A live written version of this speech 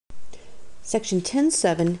Section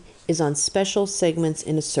 10.7 is on special segments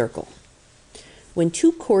in a circle. When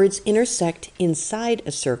two chords intersect inside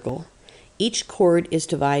a circle, each chord is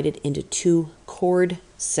divided into two chord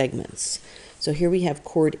segments. So here we have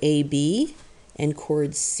chord AB and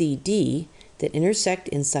chord CD that intersect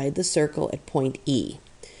inside the circle at point E.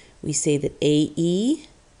 We say that AE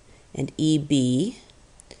and EB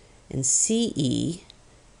and CE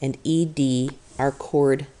and ED are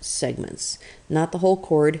chord segments. Not the whole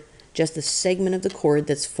chord, just the segment of the chord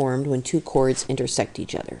that's formed when two chords intersect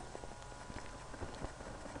each other.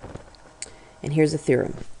 And here's a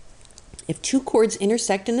theorem. If two chords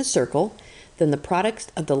intersect in a circle, then the products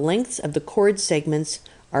of the lengths of the chord segments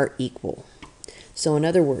are equal. So in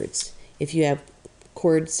other words, if you have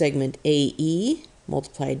chord segment AE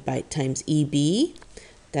multiplied by times EB,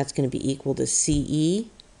 that's going to be equal to CE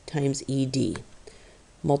times ED.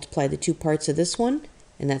 Multiply the two parts of this one,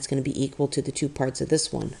 and that's going to be equal to the two parts of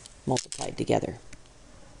this one multiplied together.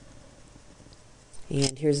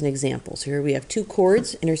 And here's an example. So here we have two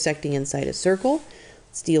chords intersecting inside a circle.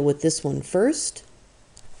 Let's deal with this one first.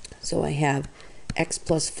 So I have x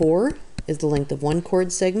plus 4 is the length of one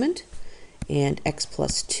chord segment, and x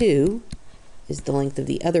plus 2 is the length of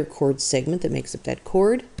the other chord segment that makes up that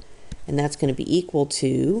chord, and that's going to be equal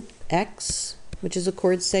to x, which is a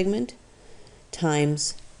chord segment,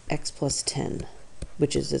 times x plus 10,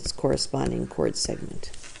 which is its corresponding chord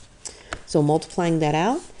segment. So multiplying that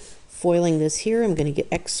out, foiling this here, I'm going to get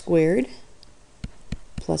x squared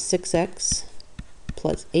plus 6x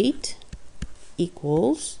plus 8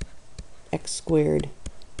 equals x squared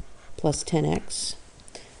plus 10x.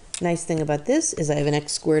 Nice thing about this is I have an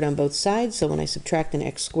x squared on both sides, so when I subtract an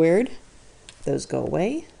x squared, those go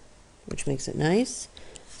away, which makes it nice.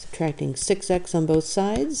 Subtracting 6x on both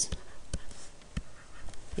sides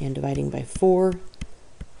and dividing by 4,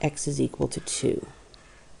 x is equal to 2.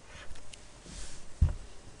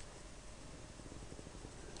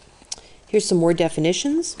 Here's some more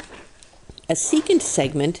definitions. A secant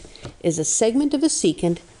segment is a segment of a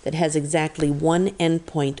secant that has exactly one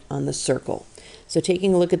endpoint on the circle. So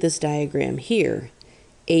taking a look at this diagram here,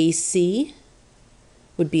 AC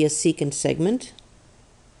would be a secant segment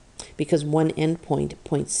because one endpoint,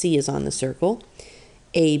 point C, is on the circle.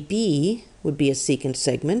 AB would be a secant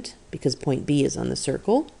segment because point B is on the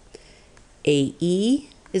circle. AE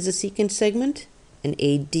is a secant segment, and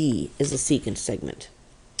AD is a secant segment.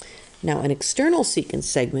 Now, an external secant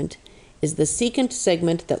segment is the secant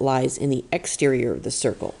segment that lies in the exterior of the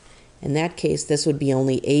circle. In that case, this would be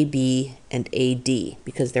only AB and AD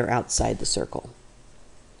because they're outside the circle.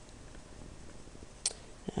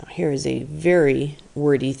 Now, here is a very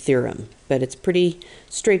wordy theorem, but it's pretty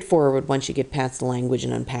straightforward once you get past the language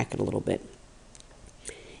and unpack it a little bit.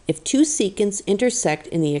 If two secants intersect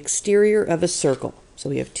in the exterior of a circle, so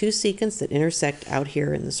we have two secants that intersect out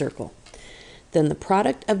here in the circle, then the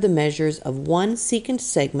product of the measures of one secant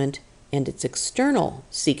segment and its external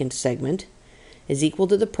secant segment is equal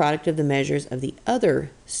to the product of the measures of the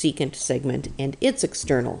other secant segment and its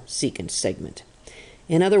external secant segment.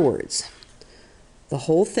 In other words, the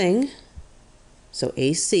whole thing, so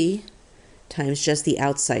AC times just the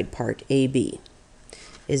outside part, AB,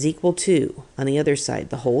 is equal to, on the other side,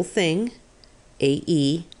 the whole thing,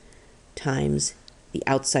 AE, times the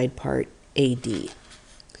outside part, AD.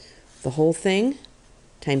 The whole thing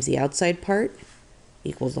times the outside part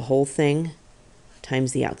equals the whole thing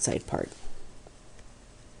times the outside part.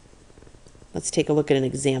 Let's take a look at an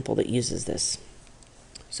example that uses this.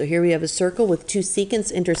 So here we have a circle with two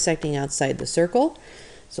secants intersecting outside the circle.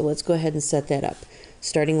 So let's go ahead and set that up.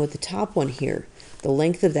 Starting with the top one here, the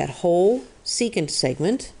length of that whole secant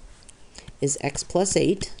segment is x plus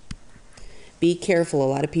 8. Be careful, a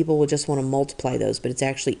lot of people will just want to multiply those, but it's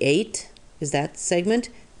actually 8 is that segment.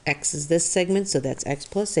 X is this segment, so that's x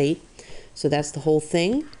plus 8. So that's the whole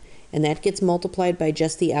thing, and that gets multiplied by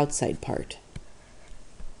just the outside part.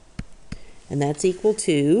 And that's equal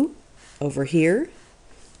to, over here,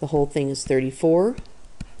 the whole thing is 34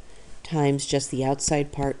 times just the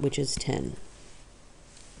outside part, which is 10.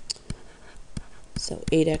 So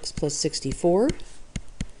 8x plus 64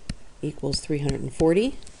 equals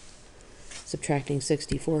 340. Subtracting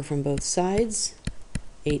 64 from both sides,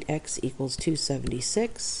 8x equals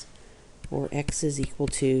 276, or x is equal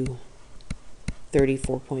to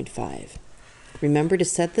 34.5. Remember to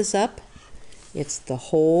set this up. It's the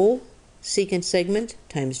whole secant segment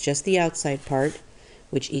times just the outside part,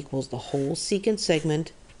 which equals the whole secant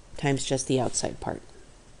segment times just the outside part.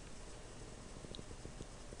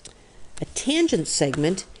 A tangent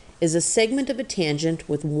segment is a segment of a tangent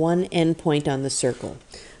with one endpoint on the circle.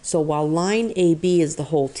 So while line AB is the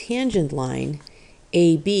whole tangent line,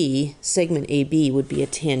 AB, segment AB, would be a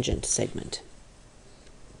tangent segment.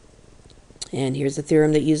 And here's a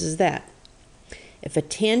theorem that uses that. If a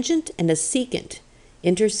tangent and a secant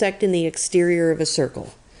intersect in the exterior of a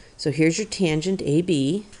circle, so here's your tangent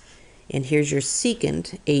AB, and here's your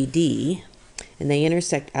secant AD, and they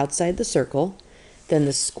intersect outside the circle, then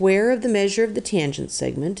the square of the measure of the tangent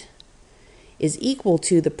segment is equal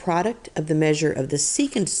to the product of the measure of the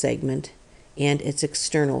secant segment and its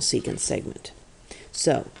external secant segment.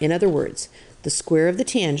 So, in other words, the square of the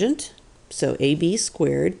tangent, so AB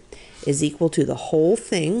squared, is equal to the whole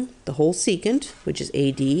thing, the whole secant, which is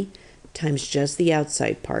AD, times just the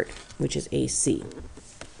outside part, which is AC.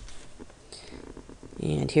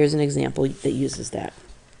 And here's an example that uses that.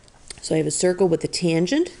 So I have a circle with a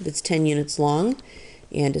tangent that's 10 units long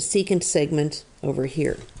and a secant segment over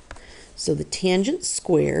here. So the tangent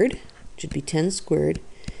squared, which would be 10 squared,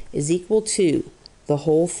 is equal to the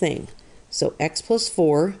whole thing. So x plus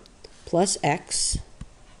 4 plus x,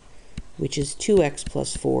 which is 2x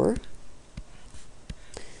plus 4,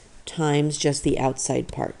 times just the outside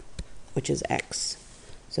part, which is x.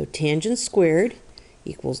 So tangent squared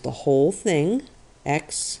equals the whole thing,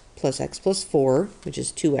 x plus 4, which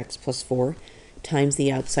is 2x plus 4, times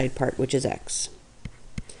the outside part, which is x.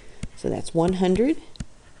 So that's 100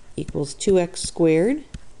 equals 2x squared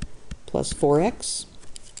plus 4x.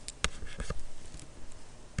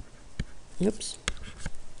 Oops.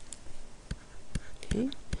 Okay.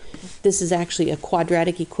 This is actually a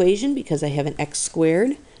quadratic equation because I have an x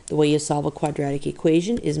squared. The way you solve a quadratic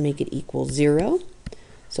equation is make it equal 0.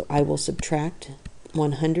 So I will subtract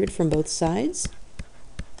 100 from both sides.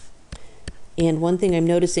 And one thing I'm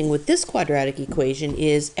noticing with this quadratic equation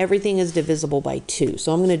is everything is divisible by 2.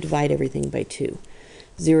 So I'm going to divide everything by 2.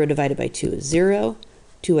 0 divided by 2 is 0.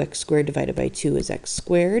 2x squared divided by 2 is x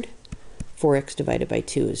squared. 4x divided by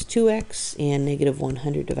 2 is 2x. And negative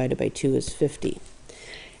 100 divided by 2 is 50.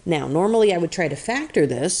 Now, normally I would try to factor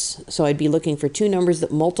this. So I'd be looking for two numbers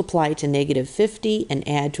that multiply to negative 50 and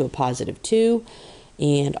add to a positive 2.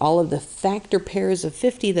 And all of the factor pairs of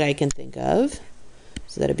 50 that I can think of.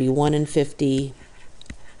 So that'd be 1 and 50,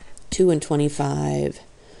 2 and 25,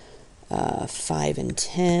 5 and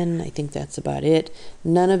 10. I think that's about it.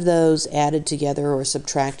 None of those added together or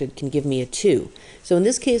subtracted can give me a 2. So in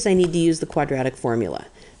this case, I need to use the quadratic formula.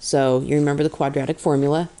 So you remember the quadratic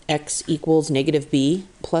formula, x equals negative b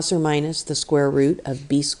plus or minus the square root of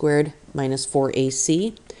b squared minus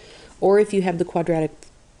 4ac. Or if you have the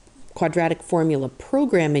quadratic formula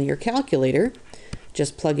program in your calculator,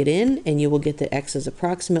 just plug it in and you will get that x is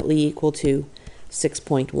approximately equal to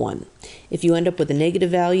 6.1. If you end up with a negative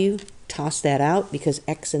value, toss that out because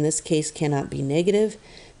x in this case cannot be negative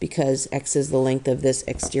because x is the length of this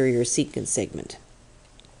exterior secant segment.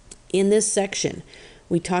 In this section,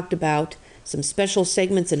 we talked about some special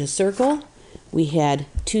segments in a circle. We had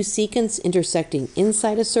two secants intersecting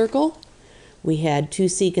inside a circle. We had two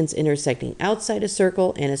secants intersecting outside a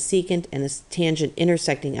circle and a secant and a tangent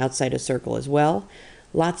intersecting outside a circle as well.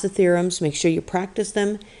 Lots of theorems. Make sure you practice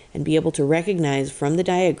them and be able to recognize from the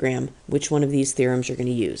diagram which one of these theorems you're going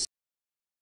to use.